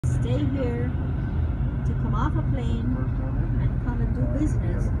stay here, to come off a plane and come and do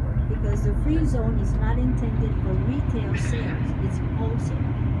business, because the free zone is not intended for retail sales, it's wholesale.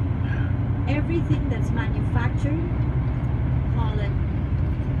 Everything that's manufactured, call it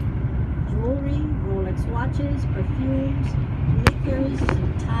jewelry, Rolex watches, perfumes, liquors,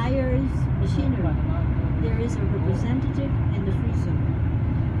 tires, machinery, there is a representative in the free zone.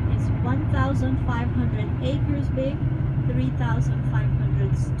 It's 1,500 acres big,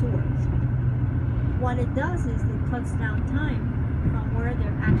 3,500 stores. What it does is it cuts down time from where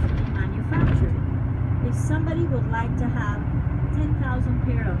they're actually manufactured. If somebody would like to have 10,000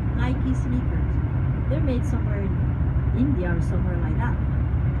 pair of Nike sneakers, they're made somewhere in India or somewhere like that.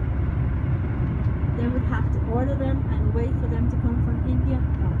 They would have to order them and wait for them to come from India.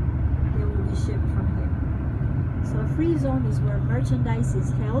 No, they will be shipped from here. So a free zone is where merchandise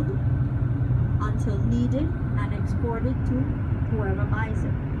is held until needed and exported to whoever buys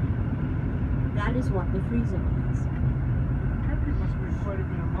it. That is what the free zone is. That must be quite a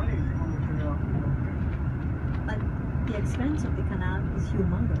bit of money on the canal. But the expense of the canal is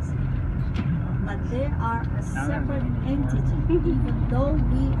humongous. But they are a separate entity, even though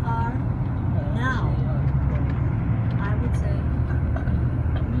we are now, I would say,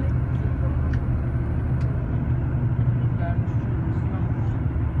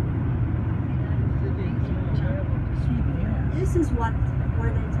 this is what,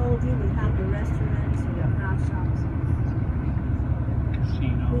 where they told you we have the restaurants or the craft shops. We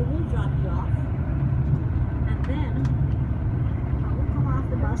will drop you off, and then I will come off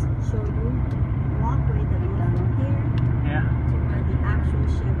the bus and show you the walkway that goes from here to where the actual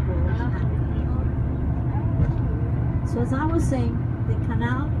ship goes. So as I was saying, the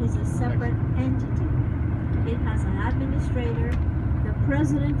canal is a separate entity. It has an administrator. The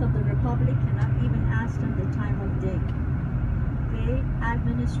President of the Republic cannot even ask them the time of day. They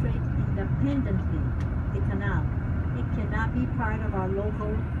administrate independently the canal. It cannot be part of our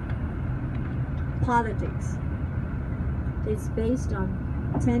local politics. It's based on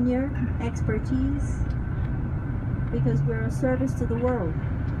tenure, expertise, because we're a service to the world.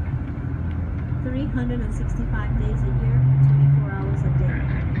 365 days a year, 24 hours a day.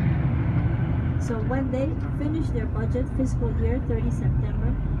 So when they finish their budget fiscal year, 30 September,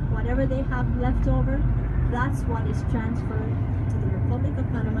 whatever they have left over, that's what is transferred to the Republic of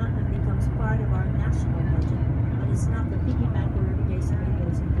Panama and becomes part of our national budget. But it's not the piggy bank where every day somebody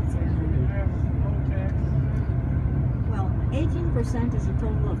goes and puts their hand in. Well, 18% is the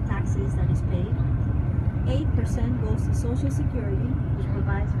total of taxes that is paid. 8% goes to Social Security, which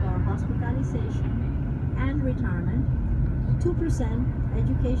provides for hospitalization and retirement. 2%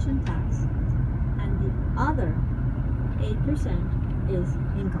 education tax, and the other 8% is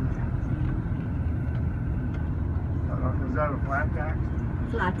income tax. Is that a flat tax?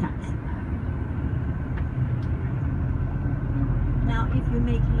 Flat tax. Now, if you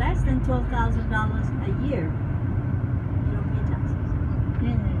make less than $12,000 a year, you don't pay taxes.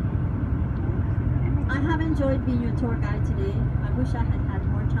 I have enjoyed being your tour guide today. I wish I had had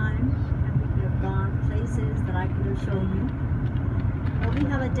more time and we could have gone places that I could have shown you. But we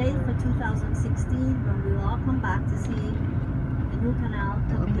have a date for 2016 when we'll all come back to see the new canal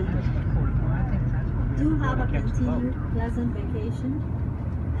complete. Do have a continued pleasant vacation,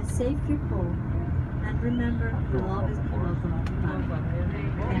 a safe trip home, and remember, you'll always be welcome to Panama.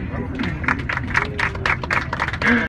 Thank you for coming.